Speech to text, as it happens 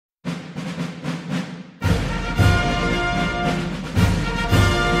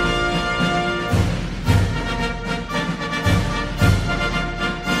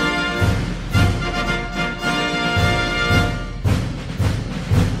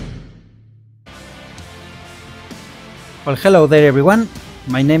Well, hello there everyone,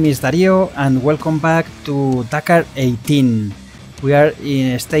 my name is Dario and welcome back to Dakar 18. We are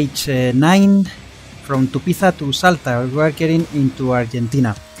in stage 9 from Tupiza to Salta. We are getting into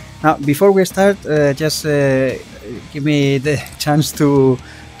Argentina. Now, before we start, just give me the chance to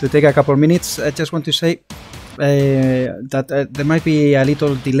take a couple minutes. I just want to say that there might be a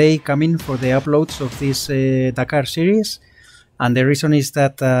little delay coming for the uploads of this Dakar series, and the reason is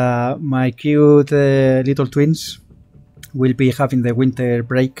that my cute little twins will be having the winter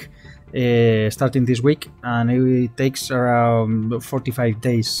break starting this week, and it takes around 45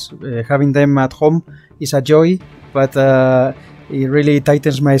 days. Having them at home is a joy, but it really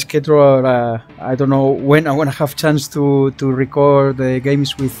tightens my schedule. I don't know when I'm gonna have chance to record the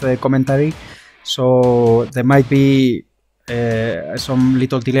games with commentary, so there might be some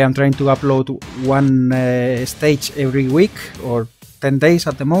little delay. I'm trying to upload one stage every week or 10 days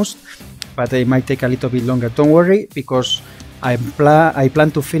at the most, but it might take a little bit longer. Don't worry, because I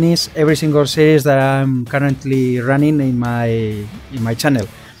plan to finish every single series that I'm currently running in my channel.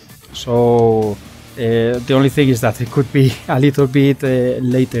 So the only thing is that it could be a little bit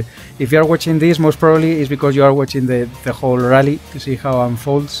later. If you are watching this, most probably is because you are watching the whole rally to see how it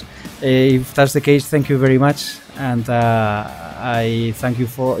unfolds. If that's the case, thank you very much, and I thank you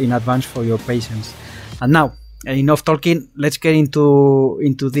in advance for your patience. And now, enough talking, let's get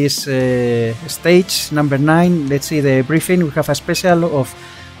into this stage number 9. Let's see the briefing. We have a special of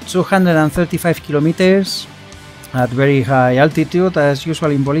 235 kilometers at very high altitude, as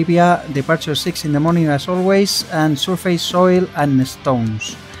usual in Bolivia. Departure 6 in the morning as always, and surface soil and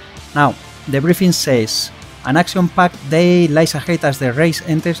stones. Now, the briefing says, an action-packed day lies ahead as the race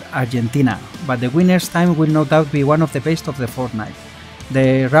enters Argentina, but the winner's time will no doubt be one of the best of the fortnight.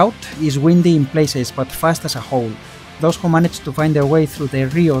 The route is windy in places, but fast as a whole. Those who manage to find their way through the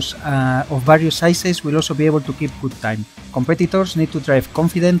rios of various sizes will also be able to keep good time. Competitors need to drive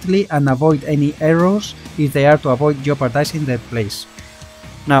confidently and avoid any errors if they are to avoid jeopardizing their place.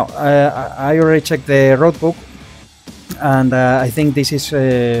 Now, I already checked the roadbook, and I think this is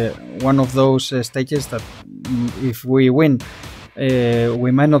one of those stages that if we win,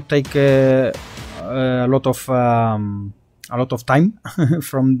 we might not take a lot of time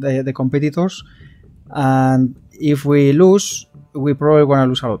from the competitors, and if we lose, we probably gonna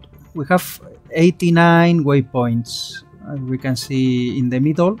lose a lot. We have 89 waypoints, we can see in the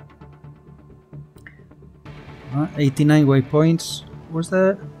middle. 89 waypoints. Was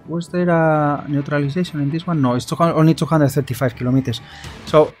there a neutralization in this one? No, it's only 235 kilometers.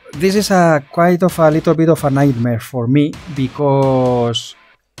 So this is quite of a little bit of a nightmare for me, because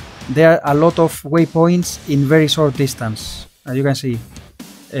there are a lot of waypoints in very short distance. As you can see,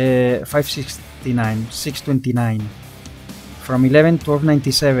 569, 629, from 11 to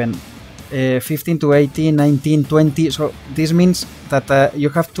 1297, 15 to 18, 19, 20. So this means that you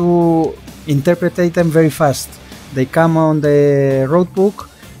have to interpret them very fast. They come on the roadbook,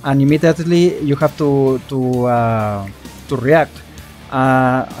 and immediately you have to react.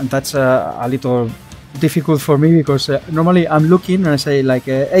 And that's a little difficult for me, because normally I'm looking and I say like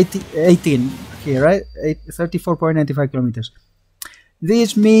 18 here, right? 34.95 kilometers.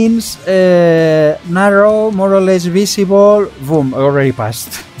 This means narrow, more or less visible. Boom, already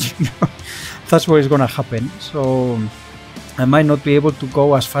passed. You know? That's what is gonna happen. So I might not be able to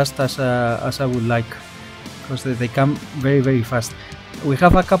go as fast as I would like, because they come very, very fast. We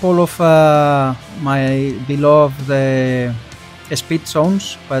have a couple of my beloved speed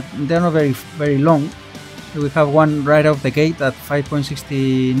zones, but they're not very, very long. We have one right off the gate at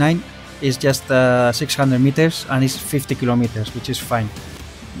 5.69. It's just 600 meters, and it's 50 kilometers, which is fine.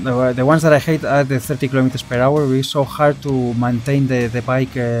 The ones that I hate are the 30 kilometers per hour. It's so hard to maintain the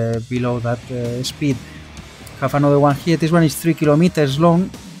bike below that speed. Have another one here. This one is 3 kilometers long,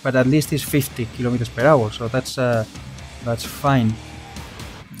 but at least it's 50 kilometers per hour, so that's fine.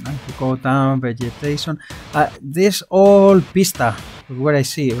 If you go down, vegetation. This all pista, where I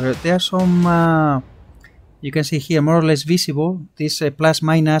see there are some. You can see here more or less visible. This plus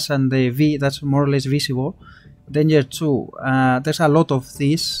minus and the V, that's more or less visible. Danger 2. There's a lot of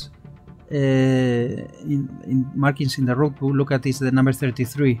these in markings in the roadbook. Look at this, the number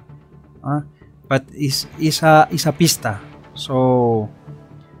 33. But it's a pista. So,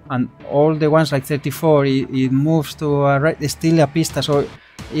 and all the ones like 34, it moves to right. It's still a pista, so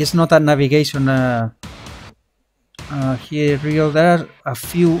it's not a navigation. Here, Rio, there are a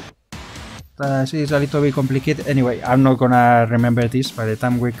few. It's a little bit complicated. Anyway, I'm not gonna remember this. By the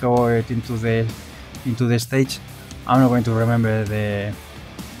time we go into the stage, I'm not going to remember the.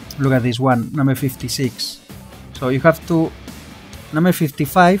 Look at this one, number 56. So you have to number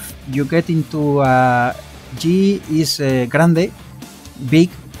 55. You get into G is grande, big,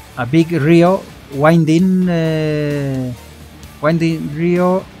 a big rio, winding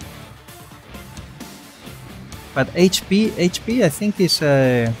rio. But HP I think is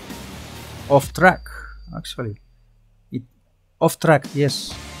off track actually. Off track,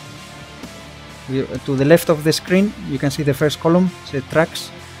 yes. To the left of the screen, you can see the first column, the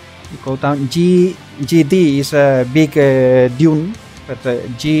tracks. You go down. GD is a big dune, but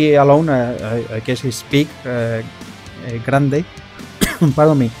G alone, I guess, is big, grande.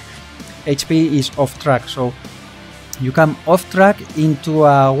 Pardon me. HP is off track, so you come off track into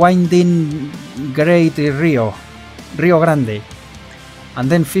a winding great Rio Grande,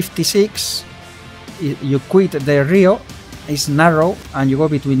 and then 56. You quit the Rio. It's narrow, and you go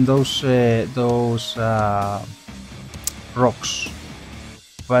between those rocks.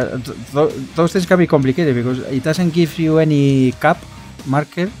 But those things can be complicated because it doesn't give you any cap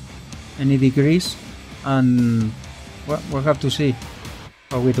marker, any degrees, and well, we'll have to see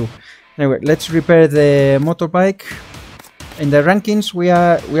what we do. Anyway, let's repair the motorbike. In the rankings, we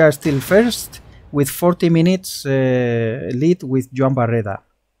are still first with 40 minutes lead with Joan Barreda.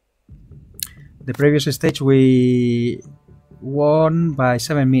 The previous stage we won by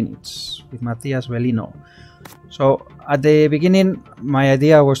 7 minutes with Matias Bellino. So at the beginning, my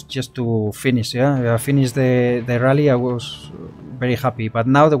idea was just to finish. Finish the rally. I was very happy. But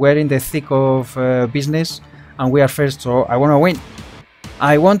now that we're in the thick of business and we are first, so I want to win.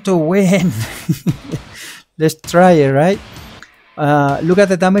 I want to win. Let's try it, right? Look at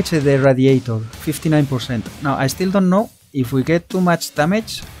the damage of the radiator, 59%. Now I still don't know if we get too much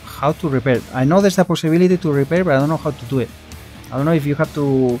damage, how to repair. I know there's a possibility to repair, but I don't know how to do it. I don't know if you have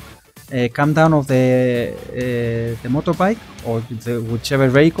to come down of the motorbike or whichever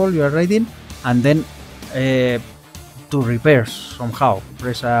vehicle you are riding, and then to repair somehow.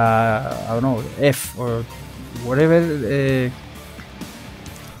 Press I don't know, F or whatever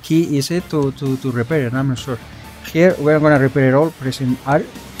key is it to repair it. I'm not sure. Here we're gonna repair it all pressing R.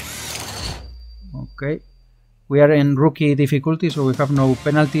 Okay. We are in rookie difficulty, so we have no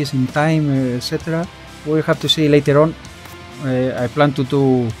penalties in time, etc. We'll have to see later on. I plan to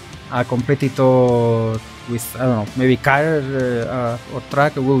do a competitor with, I don't know, maybe car or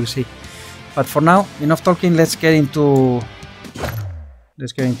track. We will see. But for now, enough talking. Let's get into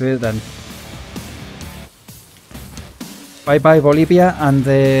it then. Bye bye Bolivia and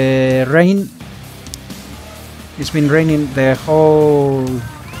the rain. It's been raining the whole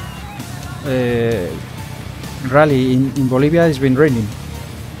rally in Bolivia. It's been raining.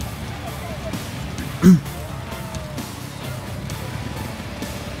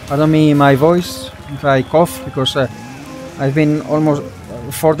 Pardon me my voice if I cough, because I've been almost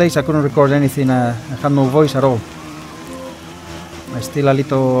 4 days I couldn't record anything. I had no voice at all. I'm still a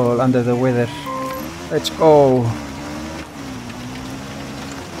little under the weather. Let's go.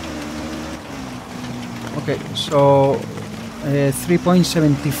 Okay, so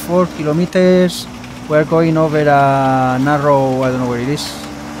 3.74 kilometers. We're going over a narrow, I don't know where it is.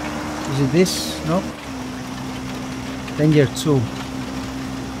 Is it this? No? Danger 2.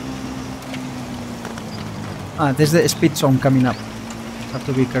 Ah, there's the speed zone coming up. Have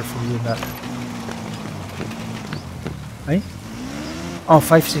to be careful with that. Right? Oh,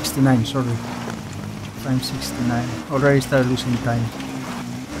 569, sorry. 569. Already started losing time.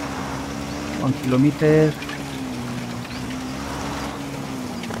 1 kilometer.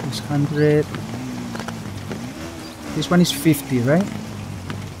 600. This one is 50, right?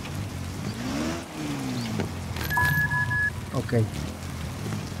 Okay.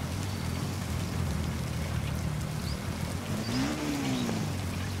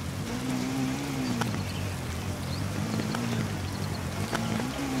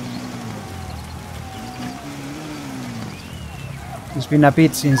 It's been a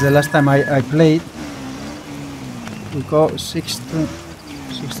bit since the last time I played. We got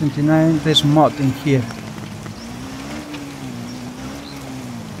 629. There's mud in here.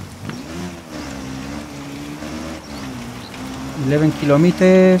 $11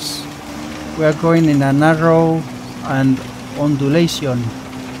 kilometers. We are going in a narrow and undulation.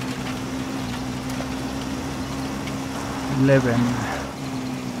 11.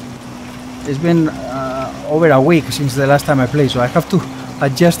 It's been over a week since the last time I played, so I have to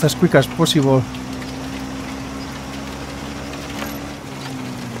adjust as quick as possible.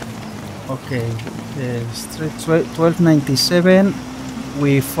 Okay, straight 1297.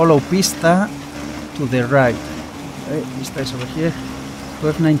 We follow Pista to the right. Okay, Pista is over here.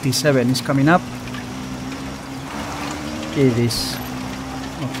 1297 is coming up. It is.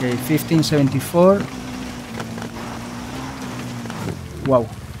 Okay, 1574. Wow.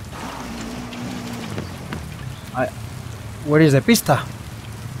 I, where is the pista?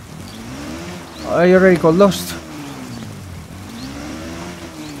 I already got lost.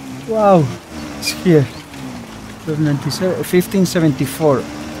 Wow, it's here. 1574.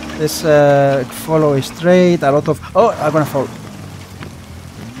 Let's follow straight. A lot of. Oh, I'm gonna fall.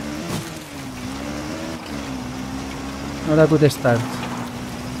 Not a good start.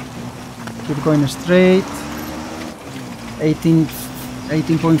 Keep going straight.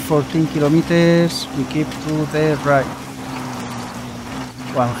 18.14 kilometers. We keep to the right.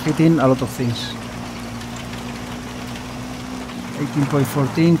 Wow, hitting a lot of things.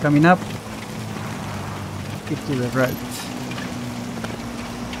 18.14 coming up. Keep to the right.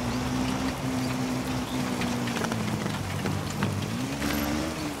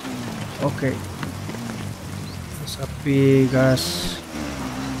 Okay. There's a big ass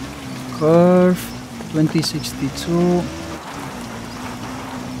curve. 2062.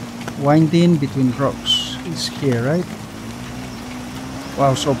 Winding between rocks. It's here, right?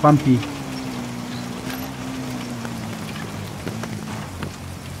 Wow, so bumpy.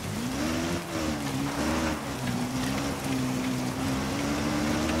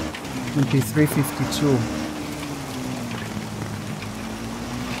 $23.52.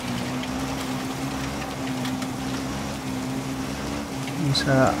 It's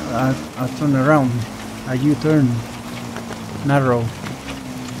a turnaround, a U-turn, narrow.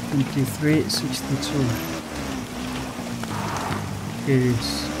 23.62. Here it is.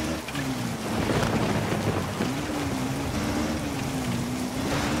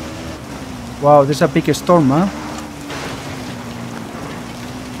 Wow, there's a big storm, huh?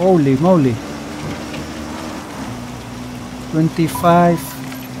 Holy moly.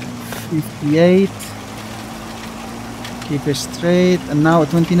 25.58. Keep it straight. And now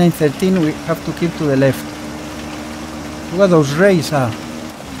 29.13, we have to keep to the left. Look at those rays, huh?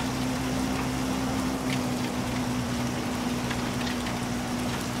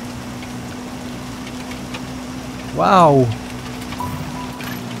 Wow.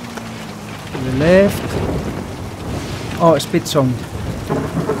 To the left. Oh, speed zone.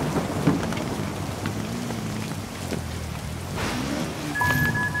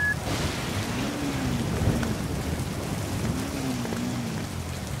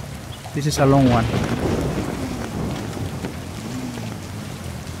 This is a long one.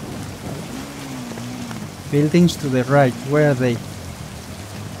 Buildings to the right. Where are they?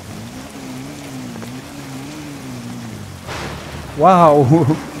 Wow,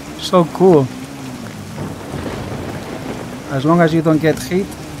 so cool. As long as you don't get hit.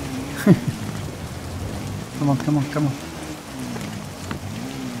 Come on, come on, come on.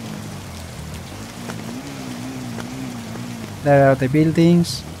 There are the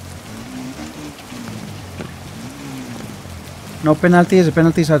buildings. No penalties. The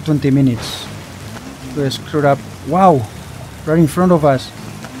penalties are 20 minutes. To screw up. Wow, right in front of us.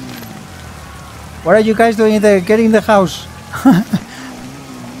 What are you guys doing there? Get in the house.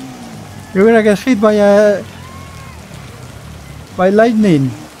 You're gonna get hit by lightning.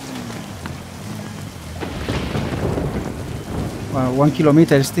 Wow, 1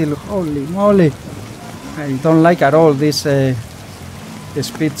 kilometer still. Holy moly! I don't like at all this the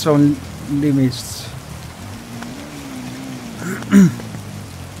speed zone limits.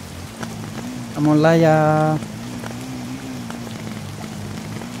 Come on, Laia.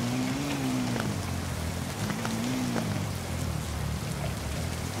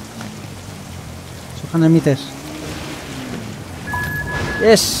 200 meters.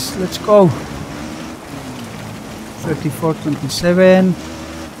 Yes, let's go. 34.27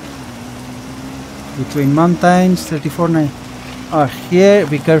 between mountains. 34.9. Oh, here,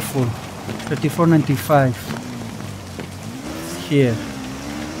 be careful. 34.95. Here.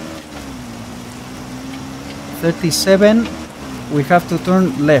 37. We have to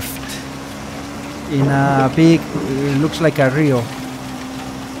turn left in a big. It looks like a rio.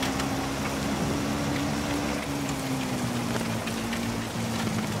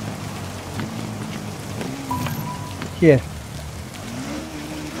 Here.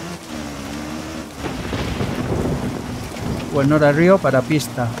 Well, not a rio, but a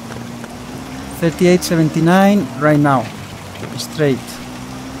pista. 38.79 right now. Straight.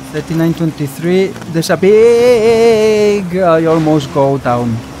 39.23. There's a big. I almost go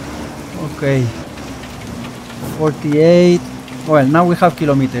down. Okay. 48. Well, now we have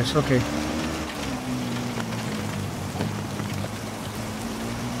kilometers. Okay.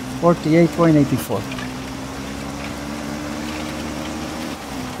 48.84.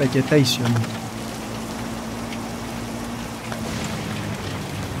 Vegetation.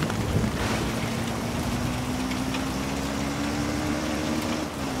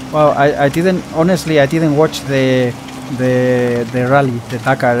 Well, I didn't, honestly, I didn't watch the rally, the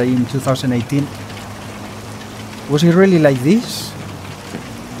Dakar in 2018. Was it really like this?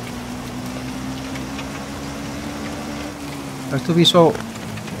 Has to be so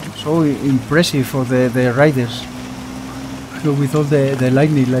impressive for the riders. With all the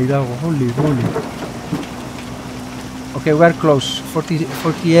lightning like that. Holy moly. Okay, we are close.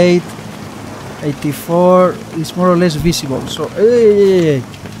 48, 84 is more or less visible. So, hey.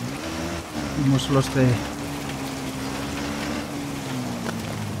 Almost lost the...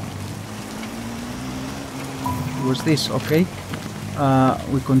 What's this? Okay.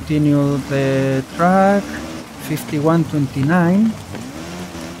 We continue the track. 51.29.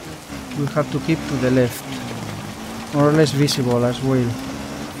 We have to keep to the left. More or less visible as well.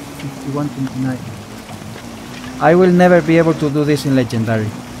 51.29. I will never be able to do this in Legendary.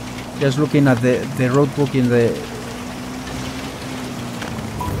 Just looking at the road book in the...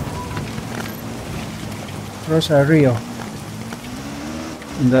 Rosa Rio.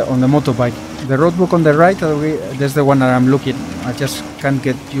 On the motorbike. The road book on the right, that's the one that I'm looking. I just can't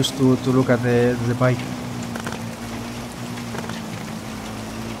get used to look at the bike.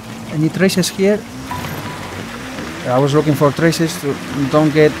 Any traces here? I was looking for traces to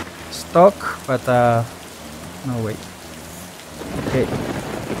don't get stuck, but no way. Okay.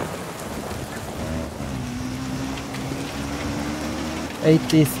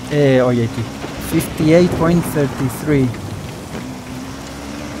 Oh, 58.33.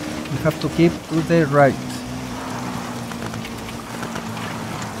 We have to keep to the right.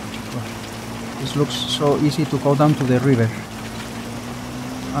 This looks so easy to go down to the river.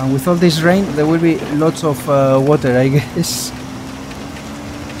 And with all this rain, there will be lots of water, I guess.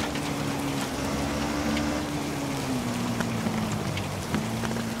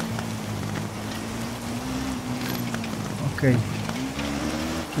 Okay.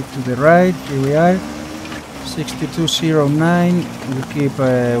 Keep to the right. Here we are. 62.09.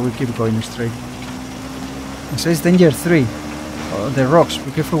 We keep going straight. It says danger 3. Oh, the rocks.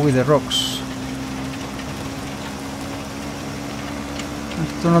 Be careful with the rocks.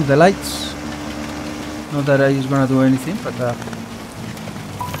 Turn on the lights. Not that it's gonna do anything, but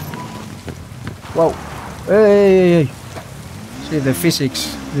wow! Hey! See the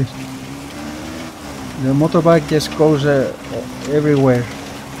physics. The motorbike just goes everywhere.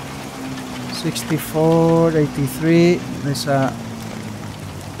 64, 83. There's to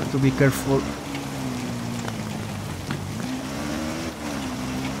be careful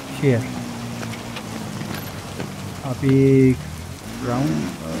here. A big round.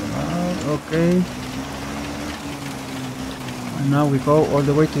 Okay. And now we go all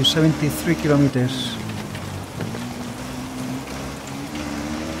the way to 73 kilometers.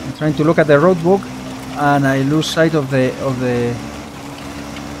 I'm trying to look at the road book, and I lose sight of the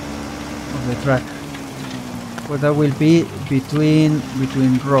track. Well, that will be between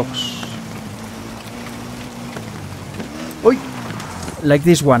rocks. Oi! Like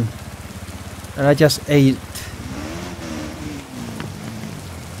this one that I just ate.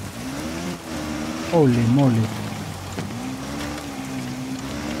 Holy moly.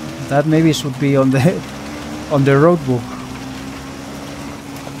 That maybe should be on the road book.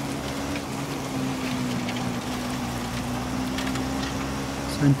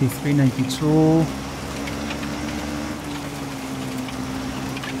 $23.92.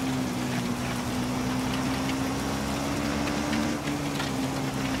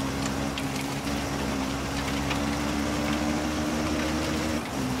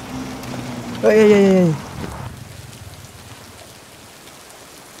 Hey.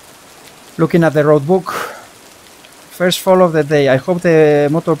 Looking at the road book. First fall of the day. I hope the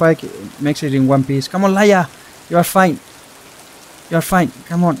motorbike makes it in one piece. Come on, Laia. You are fine. You are fine.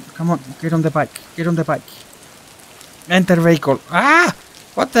 Come on. Get on the bike. Enter vehicle. Ah!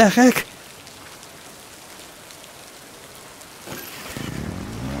 What the heck?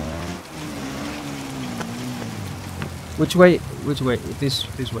 Which way? This way.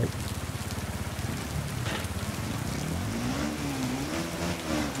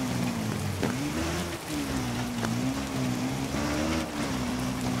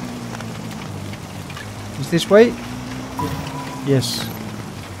 Is this way? Yes.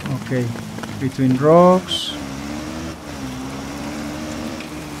 Okay. Between rocks.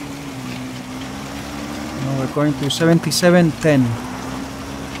 Now we're going to 77.10.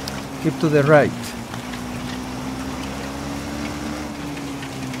 Keep to the right.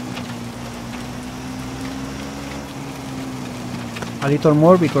 A little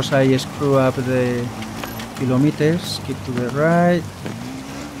more because I screw up the kilometers. Keep to the right.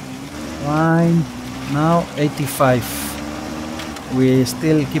 Fine. Now 85. we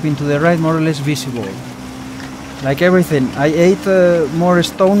still keeping to the right, more or less visible. Like everything, I ate more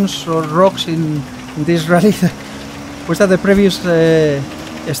stones or rocks in this rally. Was that the previous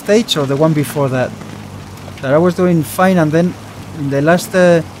stage or the one before that? That I was doing fine, and then in the last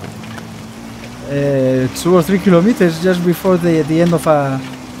 2 or 3 kilometers, just before the end of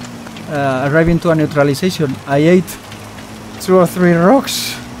arriving to a neutralization, I ate 2 or 3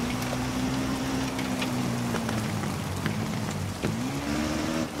 rocks.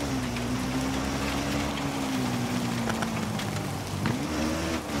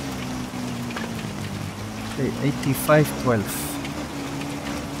 Okay, 85-12.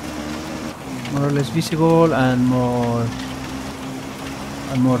 More or less visible and more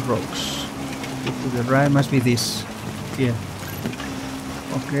rocks. To the right must be this here.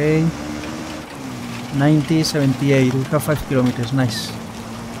 Okay, 90-78. We have 5 kilometers. Nice.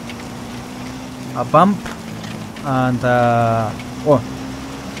 A bump and oh,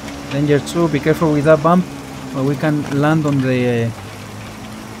 danger 2. Be careful with that bump, or we can land on the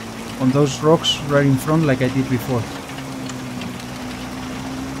on those rocks right in front, like I did before.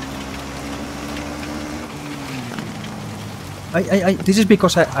 This is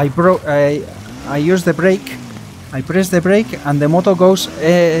because I used the brake. I press the brake and the moto goes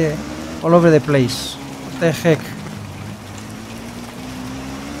all over the place. What the heck?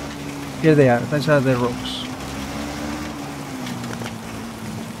 Here they are. These are the rocks.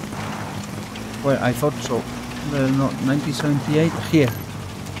 Well, I thought so. No, 90-78 here.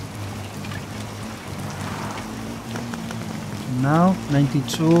 Now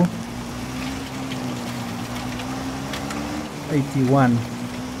 92. 81.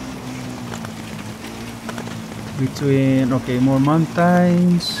 Between, okay, more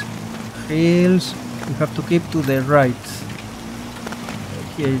mountains, hills. We have to keep to the right.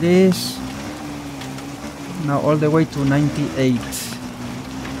 Here it is. Now all the way to 98.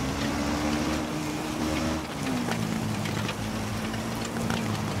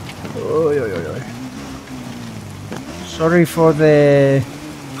 Oy, oy, oy, oy. Sorry for the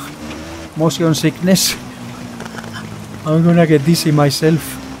motion sickness. I'm gonna get dizzy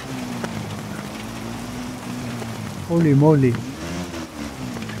myself. Holy moly.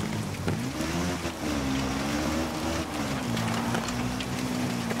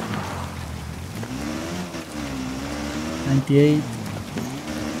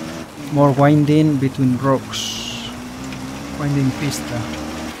 More winding between rocks. Winding pista.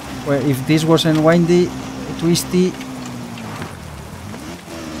 Well, if this wasn't windy, twisty.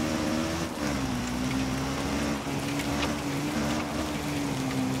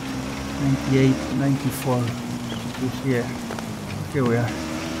 '98, '94. Here. Here we are.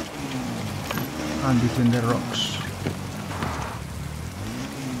 And between the rocks.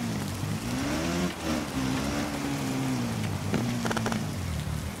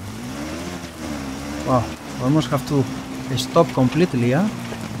 Wow, we almost have to stop completely, huh?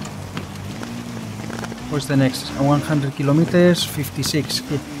 What's the next? 100 kilometers, 56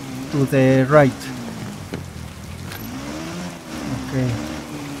 to the right. Okay.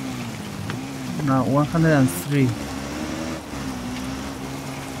 Now 103.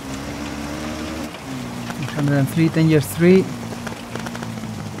 103, danger 3.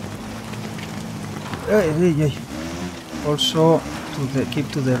 Also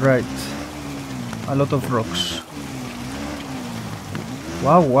keep to the right. A lot of rocks.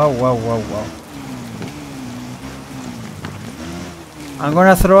 Wow. I'm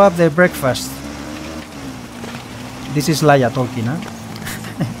gonna throw up the breakfast. This is Laia talking, huh?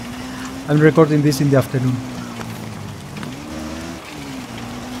 I'm recording this in the afternoon.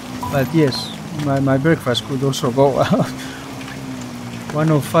 But yes, my breakfast could also go out.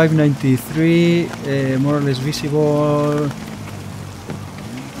 105.93, more or less visible.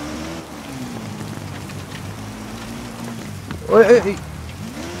 Hey.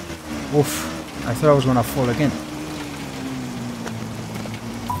 Oof, I thought I was gonna fall again.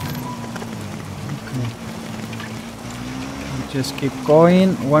 Okay. Just keep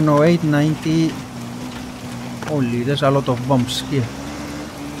going. 108.90. Holy, there's a lot of bumps here.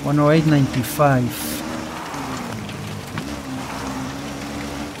 108.95.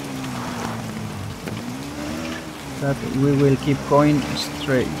 That we will keep going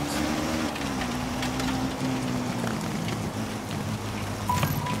straight.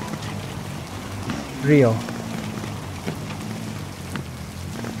 Rio.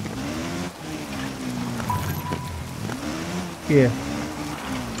 Here.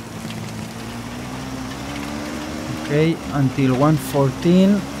 Okay, until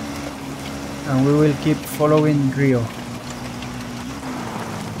 114, and we will keep following Rio.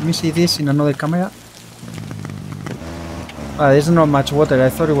 Let me see this in another camera. There's not much water. I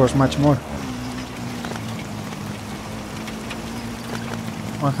thought it was much more.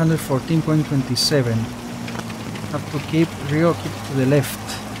 114.27. Have to keep Rio, keep to the left.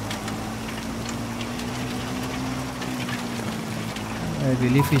 I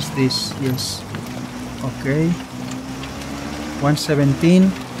believe it's this, yes. Okay.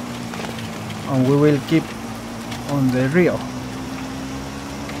 117. And we will keep on the Rio.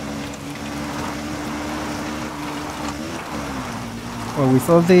 Well, with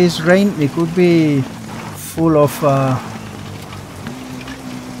all this rain, it could be full of a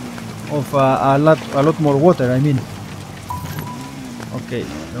lot more water. I mean. Okay,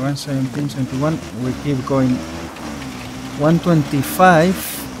 117.71. We keep going. 125.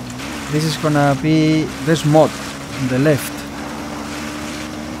 This is gonna be this mud on the left,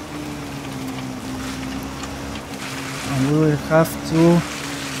 and we will have to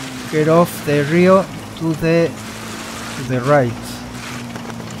get off the Rio to the right.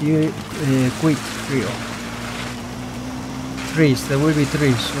 Here, quick Rio. Trees. There will be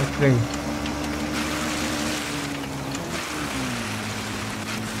trees. Okay.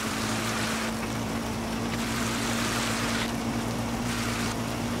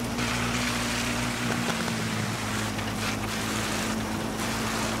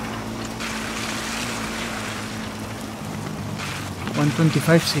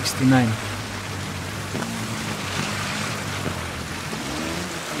 $125.69.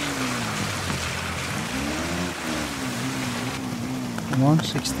 Come on,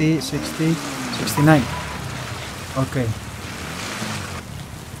 60, 60, 69. Okay.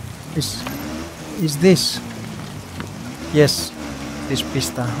 Is this? Yes, this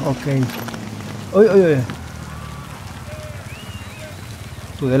pista. Okay. Oi, oi, oi.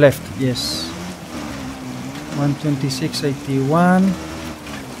 To the left, yes. 126.81.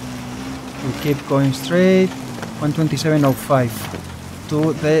 We keep going straight. 127.05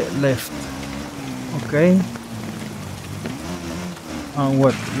 to the left. Okay. And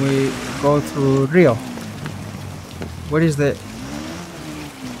what? We go through Rio. Where is the...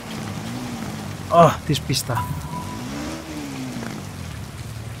 Oh, this pista.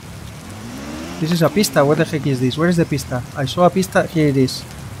 This is a pista. What the heck is this? Where is the pista? I saw a pista. Here it is.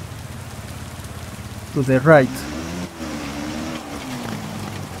 To the right.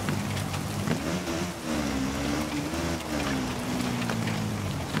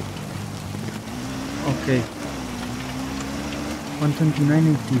 Okay.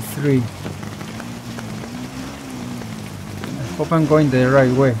 129.83. I hope I'm going the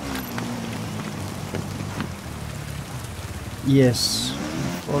right way. Yes.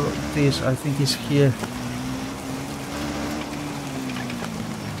 Follow this. I think it's here.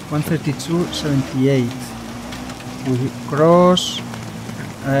 132.78. We cross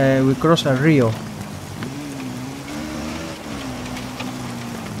a Rio.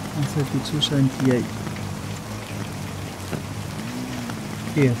 132.78.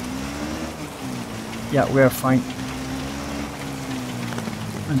 Here. Yeah, we are fine.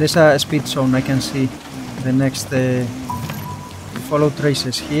 And there's a speed zone. I can see the next follow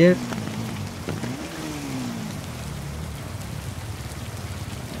traces here.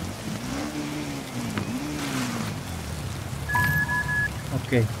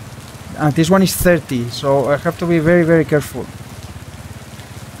 Okay, and this one is 30, so I have to be very, very careful.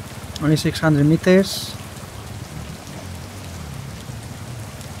 Only 600 meters.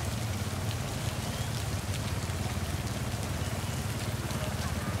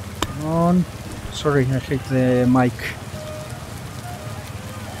 Come on. Sorry, I hit the mic.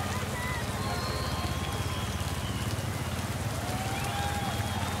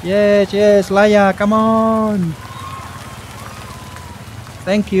 Yes, yes, Laia, come on.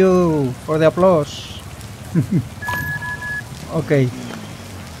 Thank you for the applause. Okay,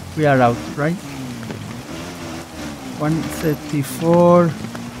 we are out, right?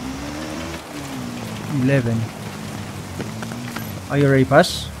 134.11. Are you ready,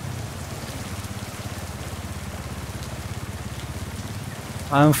 pass?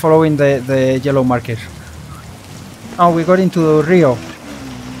 I'm following the yellow marker. Oh, we got into Rio.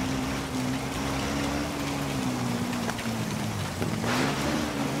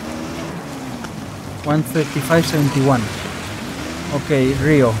 $135.71. Okay,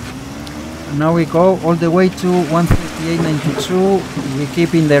 Rio. And now we go all the way to 138.92. We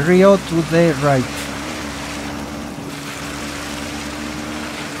keep in the Rio to the right.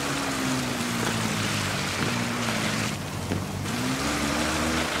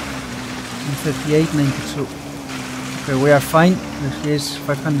 $138.92. Okay, we are fine. Here is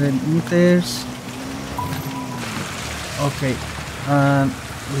 500 meters. Okay, and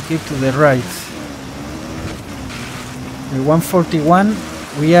we keep to the right. 141.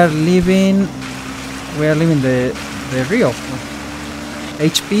 We are leaving the Rio.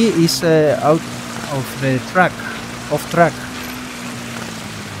 HP is out of the track, off track.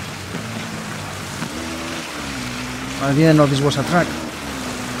 I didn't know this was a track.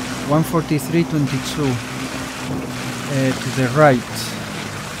 143.22 to the right.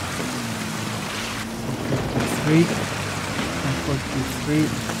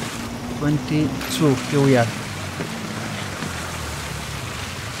 143.22. Here we are.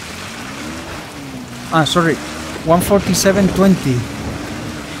 Ah, sorry. 147.20.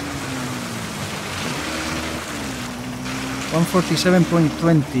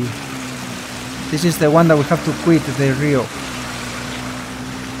 147.20. This is the one that we have to quit the Rio.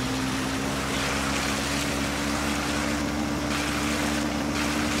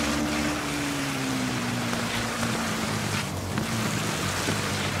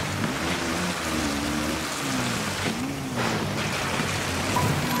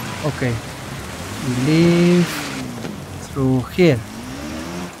 Okay, we leave through here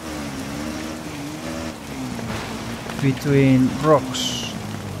between rocks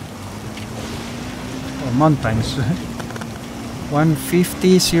or mountains.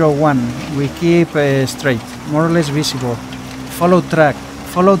 150.01. We keep straight, more or less visible. Follow track,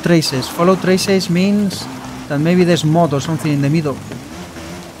 follow traces. Follow traces means that maybe there's mud or something in the middle.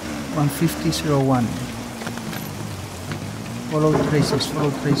 150.01. Follow traces,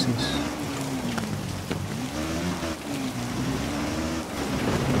 follow traces.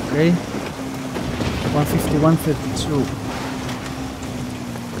 Okay. 151.32.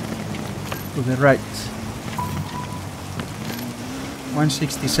 To the right.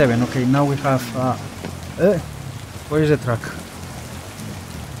 167. Okay, now we have... where is the truck?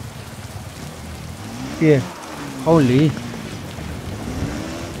 Here. Holy...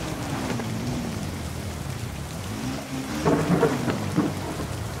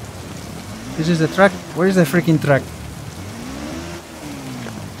 This is the track. Where is the freaking track?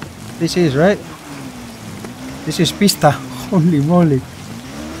 This is, right? This is pista. Holy moly.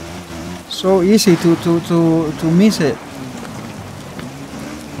 So easy to miss it.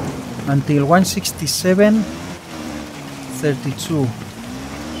 Until 167.32.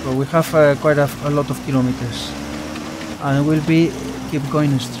 So we have quite a lot of kilometers. And we'll keep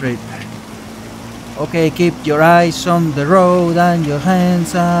going straight. Okay, keep your eyes on the road and your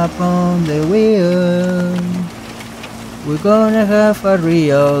hands up on the wheel. We're gonna have a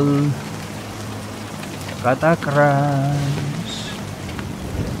real car crash.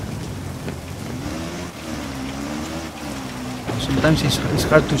 Sometimes it's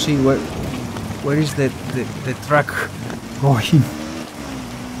hard to see where is the truck going.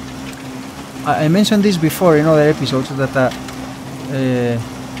 I mentioned this before in other episodes that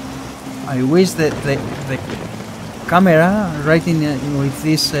I wish that the camera right with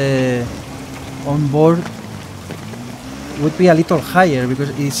this on board would be a little higher,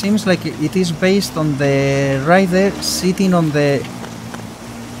 because it seems like it is based on the rider sitting on the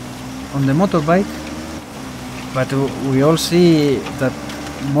motorbike, but we all see that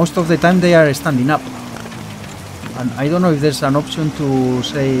most of the time they are standing up, and I don't know if there's an option to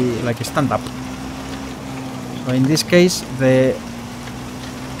say like stand up. So in this case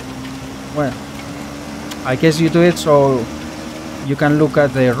well, I guess you do it so you can look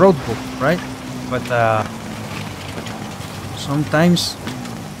at the road book, right? But sometimes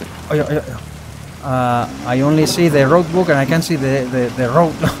I only see the road book and I can't see the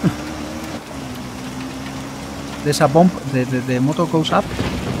road. There's a bump, the motor goes up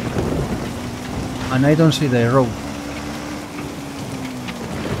and I don't see the road.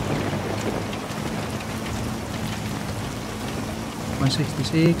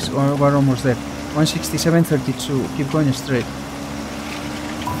 .166, or we're almost there. 167.32. Keep going straight.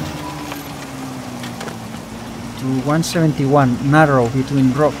 To 171, narrow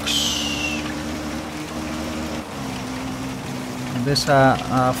between rocks. And there's a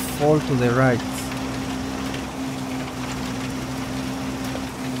fall to the right.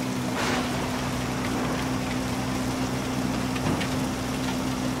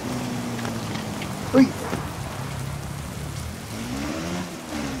 Oi!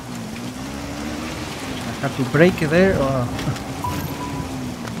 Have to brake there or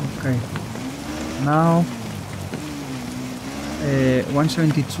okay. Now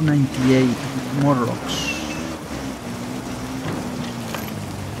 172.98, more rocks.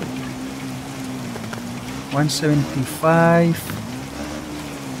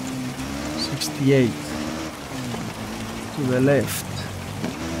 175.68 to the left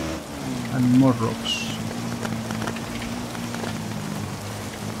and more rocks.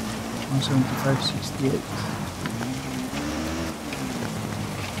 175.68.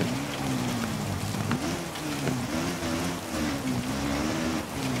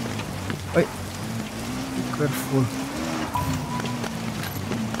 careful.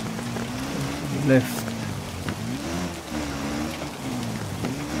 Left.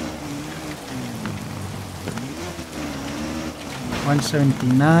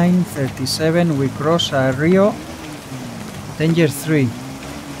 $179.37. We cross a Rio. Danger 3.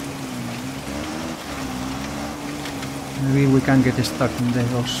 Maybe we can get stuck in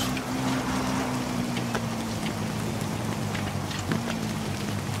there also.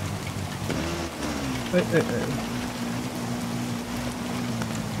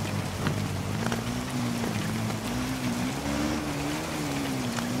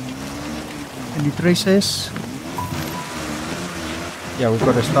 Any traces? Yeah, we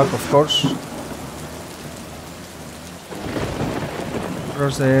got stuck, of course.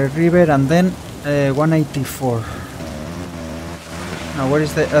 Cross the river and then 184. Now where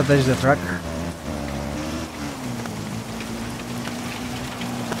is the... there is the track.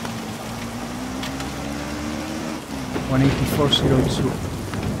 $184.02.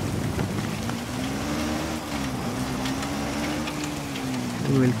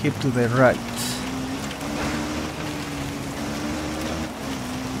 We will keep to the right.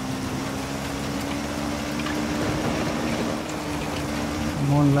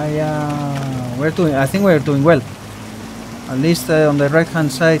 Moto Laia. We're doing... I think we're doing well. At least on the right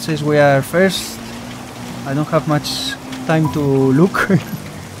hand side says we are first. I don't have much time to look.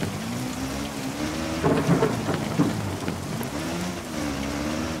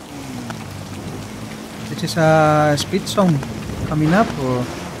 This is a speed zone coming up or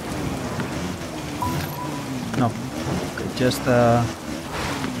no? Okay, just a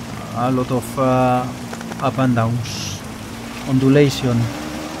lot of up and downs, ondulation.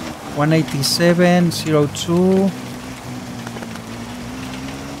 187.02.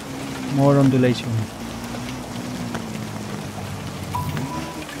 More ondulation.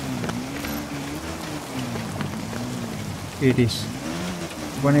 Here it is.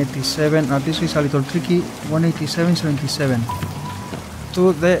 187. Now this is a little tricky. 187.77.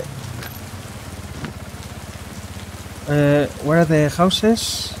 To the where are the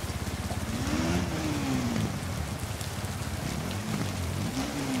houses?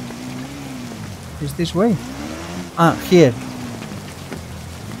 Is this way? Ah, here.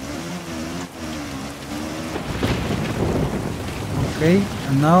 Okay,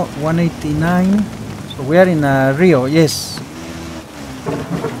 and now 189. So we are in Rio, yes.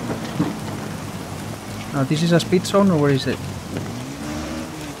 Now this is a speed zone, or where is it?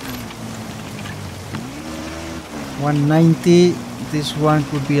 190. This one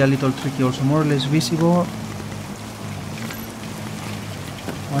could be a little tricky, also more or less visible.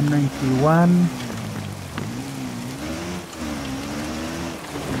 191.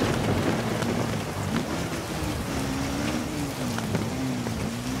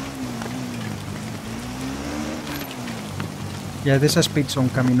 Yeah, there's a speed zone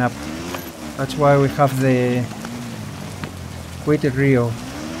coming up. That's why we have the weighted Rio.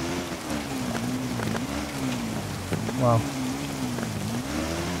 Wow.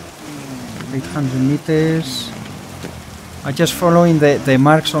 800 meters. I'm just following the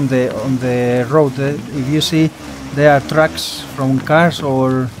marks on the road. If you see, there are tracks from cars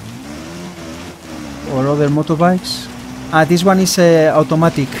or other motorbikes. Ah, this one is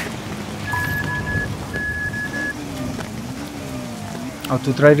automatic.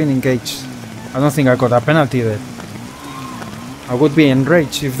 Auto driving engaged. I don't think I got a penalty there. I would be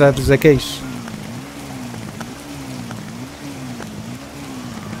enraged if that is the case.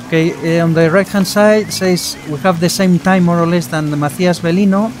 Okay, on the right hand side says we have the same time more or less than Matthias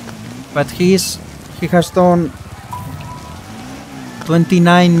Bellino, but he has done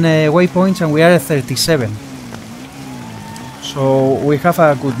 29 waypoints and we are at 37. So we have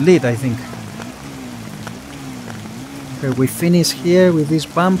a good lead, I think. Okay, we finish here with these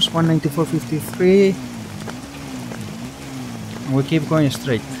bumps, 194.53, and we keep going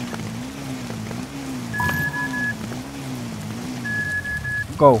straight.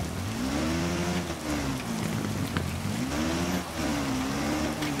 Go.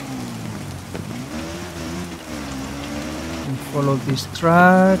 And follow this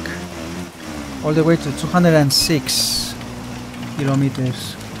track all the way to 206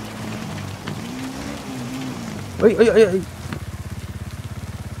 kilometers. Oi, oi, oi, oi.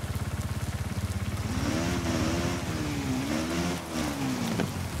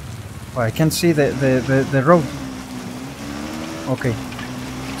 Oh, I can't see the road. Okay.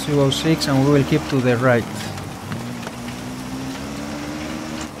 206 and we will keep to the right.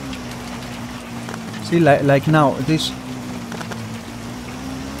 See, like now, this...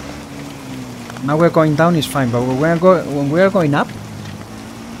 Now we're going down is fine, but when we are going up,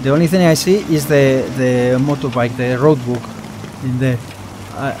 The only thing I see is the motorbike, the roadbook in there.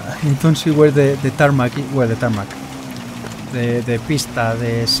 I don't see where the tarmac is. Well, the tarmac. The pista,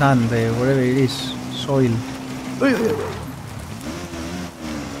 the sand, the whatever it is, soil.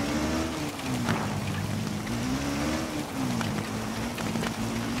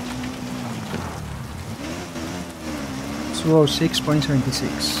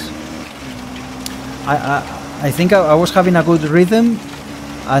 .76. I think I was having a good rhythm,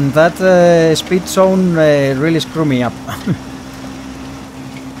 and that speed zone really screwed me up.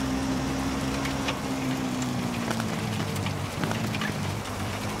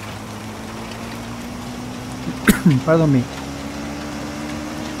 Pardon me.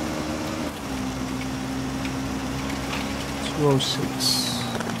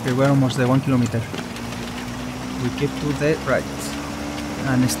 Okay, we're almost there, 1 kilometer. We keep to the right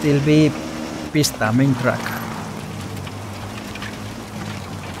and still be pista, main track.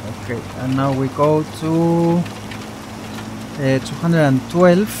 Okay, and now we go to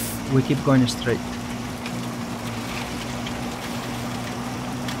 212. We keep going straight.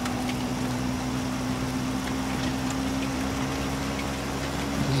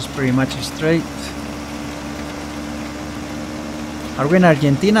 This is pretty much straight. Are we in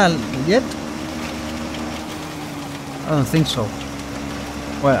Argentina yet? I don't think so.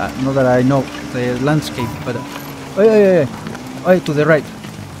 Well, not that I know the landscape, but to the right.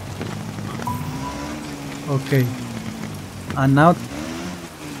 Okay, and now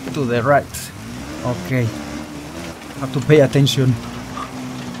to the right. Okay, have to pay attention.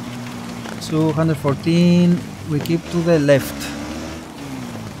 214. We keep to the left.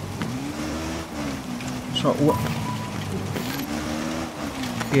 So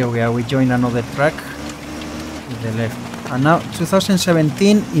here we are. We join another track to the left. And now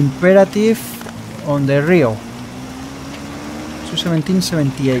 2017 imperative on the Rio.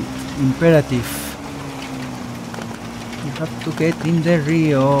 217.78 imperative. We have to get in the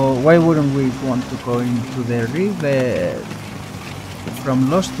Rio. Why wouldn't we want to go into the river? From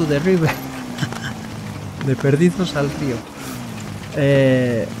Los to the river. De Perdidos al Río.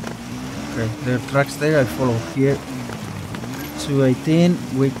 Okay, there are tracks there. I follow here. 218.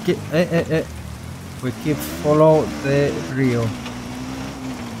 We keep follow the Rio.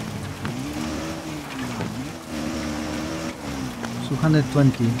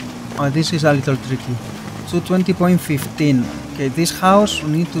 220. Oh, this is a little tricky. 220.15. Okay, this house,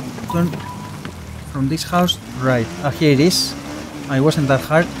 we need to turn from this house right. Here it is. It wasn't that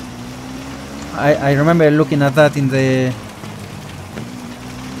hard. I remember looking at that in the...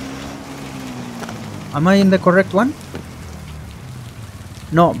 Am I in the correct one?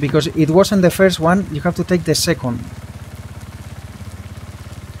 No, because it wasn't the first one. You have to take the second.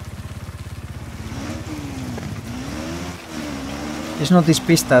 It's not this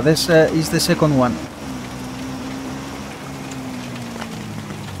pista. This is the second one.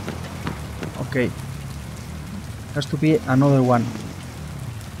 Okay. Has to be another one.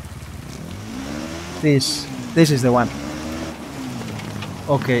 This is the one.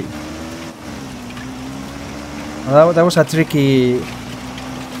 Okay. Well, that was a tricky...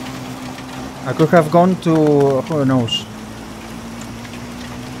 I could have gone to... who knows.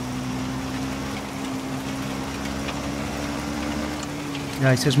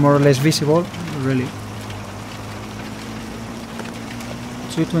 Yeah, it's more or less visible, really.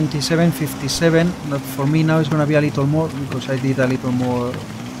 227.57, but for me now it's gonna be a little more because I did a little more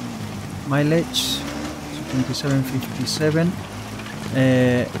mileage. 227.57.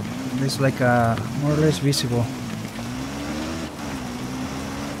 It's like a more or less visible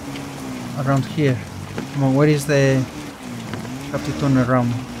around here. Come on, where is the... have to turn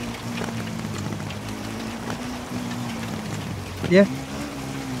around. Yeah.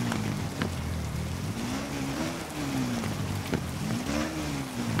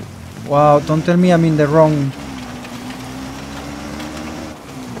 Wow, don't tell me I'm in the wrong...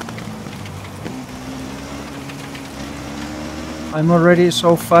 I'm already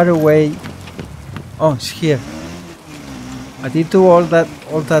so far away. Oh, it's here. I did do all that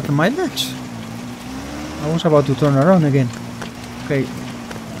mileage. I was about to turn around again. Okay,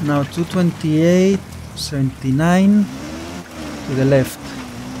 now 228.79 to the left.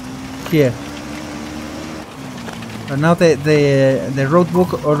 Here. But now the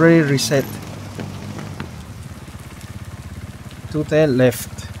roadbook already reset. To the left.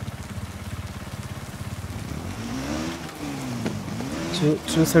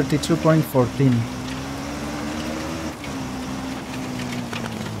 232.14.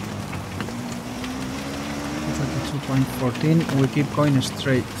 232.14. We keep going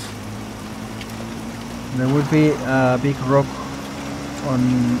straight. There will be a big rock on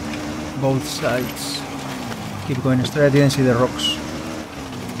both sides. Keep going straight. I didn't see the rocks,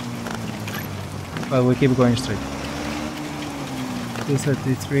 but we keep going straight.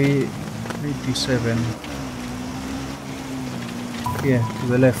 233, 87. Here to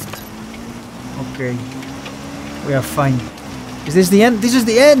the left. Okay, we are fine. Is this the end? This is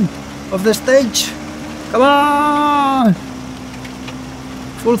the end of the stage. Come on!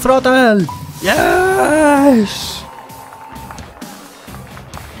 Full throttle! Yes!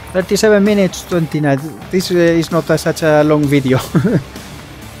 37 minutes 29. This is not such a long video.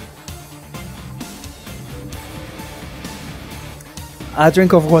 A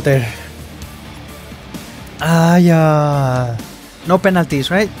drink of water. Ah, yeah. No penalties,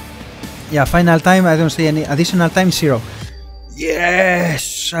 right? Yeah, final time. I don't see any additional time. 0.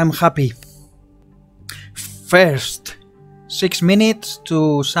 Yes, I'm happy. First, 6 minutes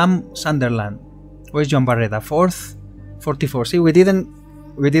to Sam Sunderland. Where's John Barreda? 4th, 44. See, we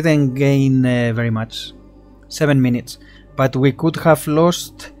didn't gain very much. 7 minutes, but we could have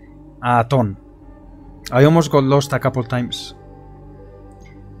lost a ton. I almost got lost a couple times.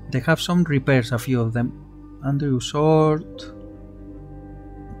 They have some repairs, a few of them. Andrew Short,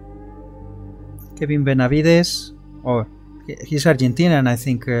 Kevin Benavides. Oh, he's Argentinian, I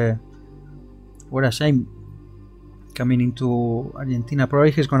think. What a shame. Coming into Argentina,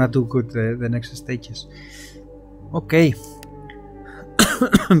 probably he's gonna do good the next stages. Okay.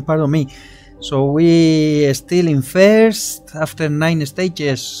 Pardon me. So we still in first after 9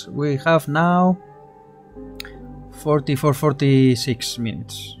 stages. We have now 46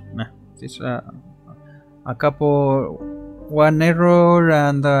 minutes. Nah, it's a couple, one error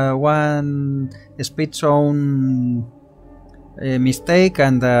and one speed zone mistake,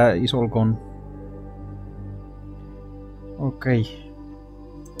 and it's all gone. Okay,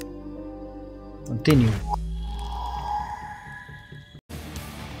 continue.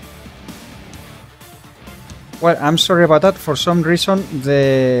 Well, I'm sorry about that. For some reason,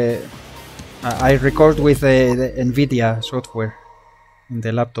 I record with the NVIDIA software in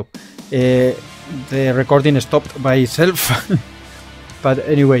the laptop. The recording stopped by itself. But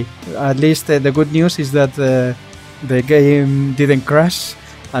anyway, at least the good news is that the game didn't crash,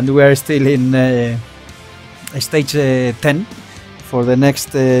 and we are still in stage 10 for the next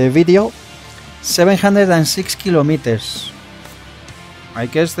video. 706 kilometers. I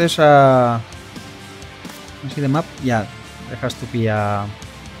guess there's a... You see the map? Yeah, there has to be a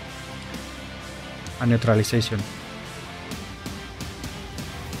neutralization.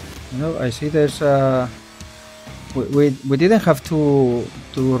 No, I see there's a... We didn't have to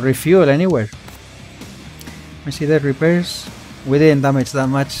refuel anywhere. I see the repairs. We didn't damage that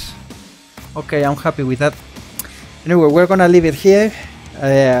much. Okay, I'm happy with that. Anyway, we're gonna leave it here.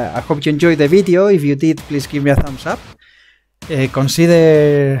 I hope you enjoyed the video. If you did, please give me a thumbs up.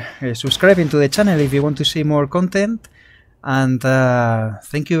 Consider subscribing to the channel if you want to see more content. And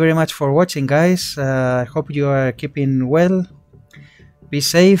thank you very much for watching, guys. I hope you are keeping well. Be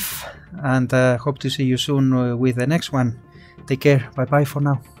safe, and hope to see you soon with the next one. Take care. Bye bye for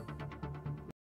now.